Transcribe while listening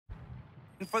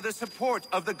for the support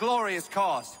of the glorious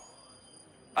cause.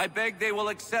 I beg they will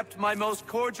accept my most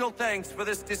cordial thanks for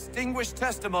this distinguished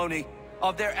testimony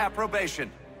of their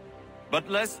approbation. But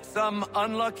lest some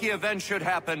unlucky event should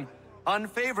happen,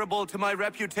 unfavorable to my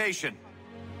reputation,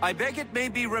 I beg it may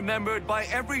be remembered by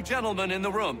every gentleman in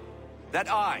the room that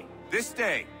I, this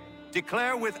day,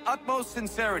 declare with utmost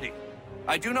sincerity,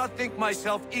 I do not think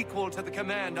myself equal to the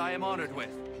command I am honored with.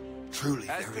 Truly,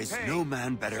 there is no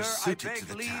man better suited to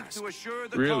the task. To assure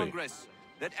the Really? Congress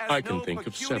that as I can no think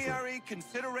of several. pecuniary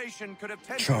consideration could have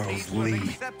tempted Charles me to have Lee.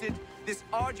 accepted this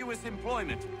arduous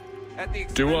employment at the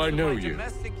expense Do I of know my you?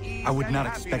 domestic ease I would and not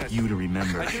happiness. expect you to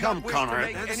remember. I do Come, not wish to Connor.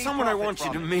 make There's any someone I profit want you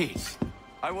to from it. meet.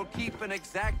 I will keep an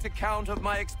exact account of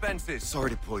my expenses. Sorry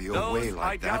to pull you Those away I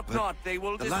like that, doubt but not they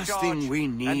will the last discharge, thing we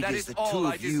and need that is the all two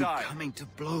I of you desire. coming to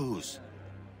blows.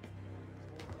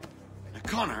 Now,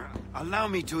 Connor, allow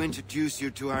me to introduce you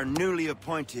to our newly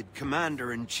appointed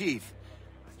Commander-in-Chief,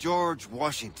 George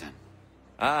Washington.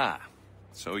 Ah,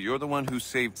 so you're the one who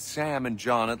saved Sam and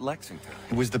John at Lexington.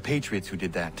 It was the Patriots who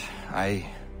did that. I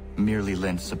merely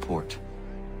lent support.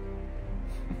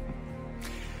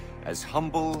 As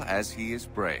humble as he is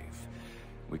brave.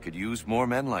 We could use more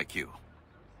men like you.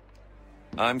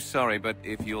 I'm sorry, but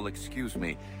if you'll excuse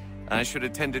me, I should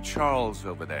attend to Charles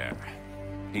over there.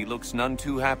 He looks none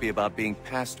too happy about being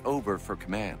passed over for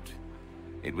command.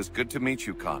 It was good to meet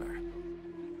you, Connor.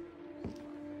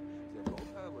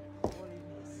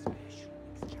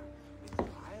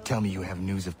 Tell me you have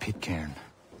news of Pitcairn.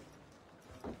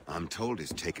 I'm told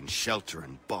he's taken shelter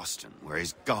in Boston, where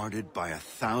he's guarded by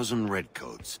 1,000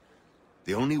 redcoats.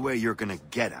 The only way you're gonna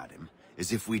get at him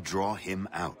is if we draw him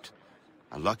out.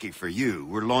 Now, lucky for you,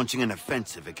 we're launching an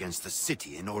offensive against the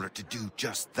city in order to do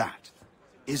just that.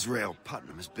 Israel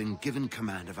Putnam has been given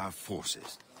command of our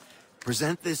forces.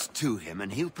 Present this to him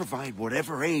and he'll provide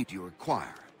whatever aid you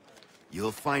require.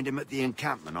 You'll find him at the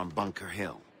encampment on Bunker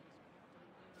Hill.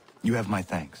 You have my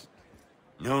thanks.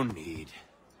 No need.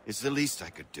 It's the least I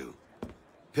could do.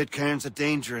 Pitcairn's a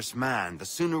dangerous man. The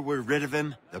sooner we're rid of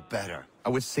him, the better. I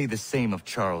would say the same of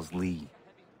Charles Lee.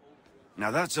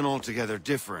 Now that's an altogether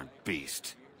different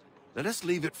beast. Let us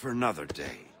leave it for another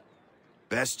day.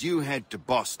 Best you head to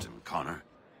Boston, Connor.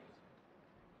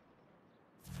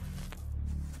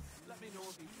 Let me know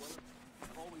if he's willing.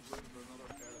 I've always room for another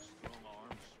pair of strong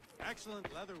arms. Excellent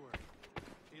leatherwork.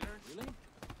 Peter? Really? No.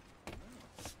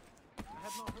 I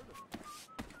have not heard of it.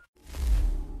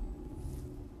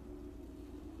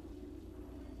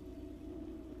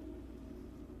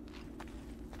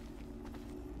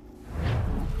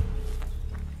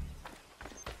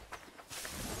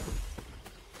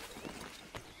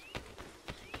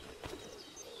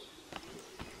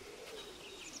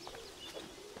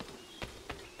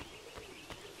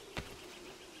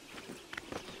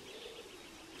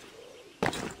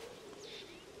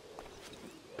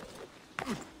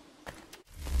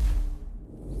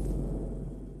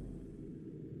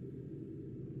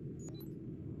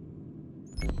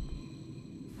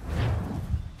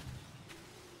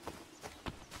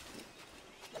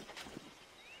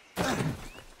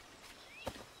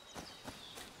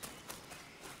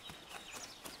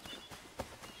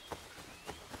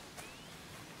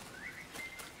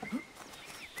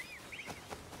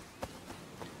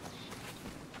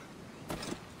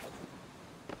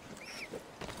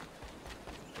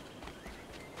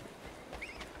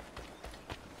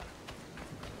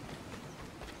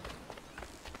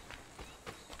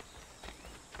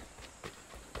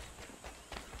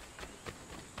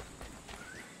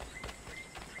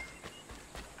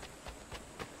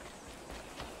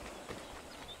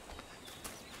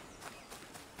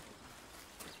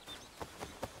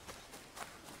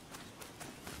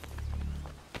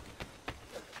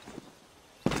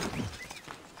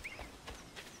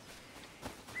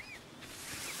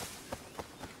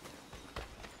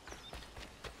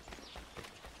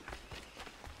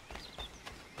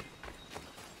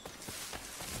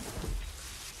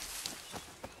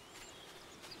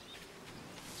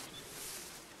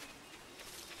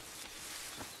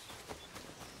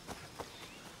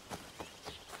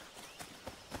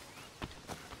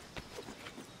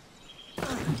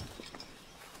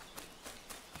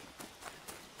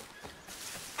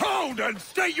 And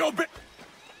state your bit.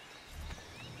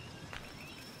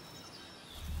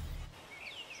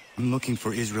 I'm looking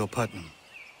for Israel Putnam.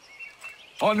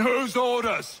 On whose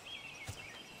orders?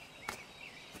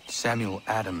 Samuel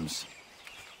Adams.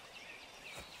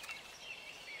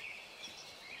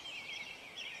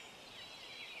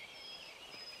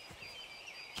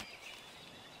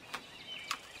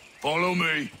 Follow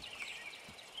me.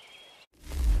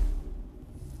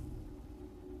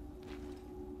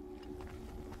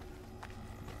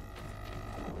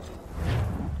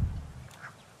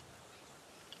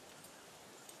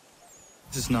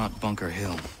 This is not Bunker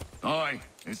Hill. Aye,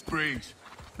 it's Briggs.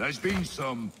 There's been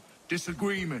some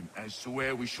disagreement as to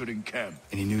where we should encamp.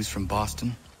 Any news from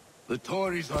Boston? The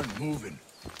Tories aren't moving,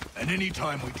 and any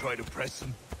time we try to press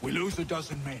them, we lose a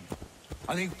dozen men.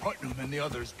 I think Putnam and the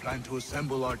others plan to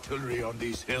assemble artillery on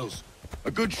these hills.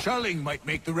 A good shelling might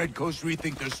make the Redcoats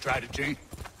rethink their strategy.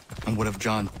 And what of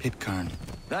John Pitcairn?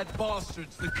 That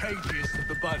bastard's the cagiest of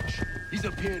the bunch. He's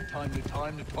appeared time to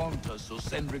time to taunt us, so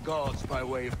send regards by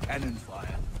way of cannon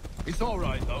fire. It's all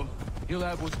right, though. He'll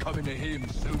have what's coming to him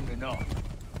soon enough.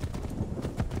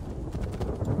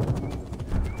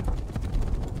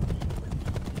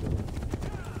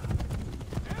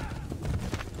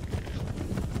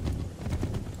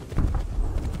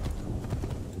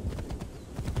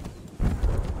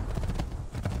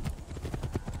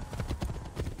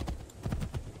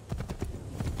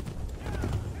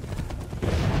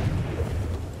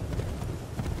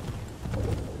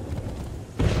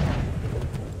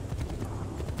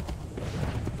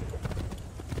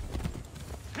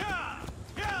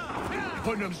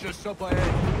 Putnam's just up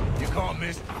ahead. You can't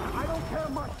miss. I don't care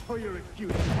much for your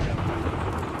excuses, gentlemen.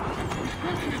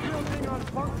 This is building on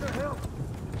Bunker Hill.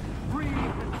 Breeze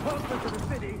is closer to the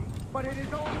city, but it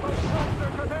is also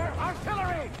closer to their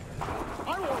artillery!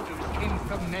 Our orders came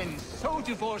from men so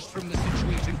divorced from the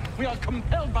situation, we are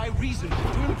compelled by reason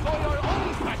to employ our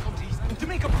own faculties to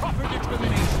make a proper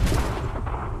determination.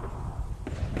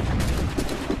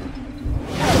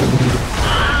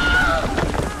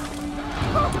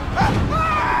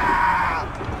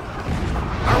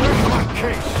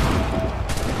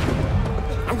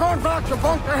 I'm going back to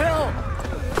Bunker Hill!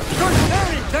 Good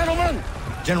day, gentlemen!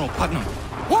 General Putnam,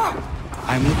 What?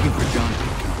 I'm looking for John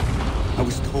Pitcairn. I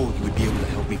was told you would be able to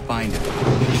help me find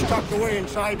him. He's tucked away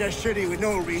inside that city with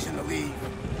no reason to leave.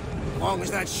 As long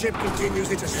as that ship continues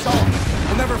its assault,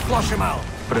 we'll never flush him out.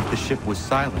 But if the ship was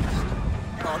silenced,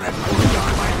 Oh, that poor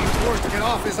guy might be forced to get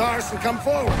off his arse and come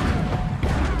forward.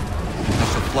 I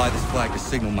shall fly this flag to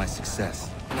signal my success.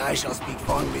 And I shall speak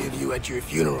fondly of you at your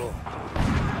funeral.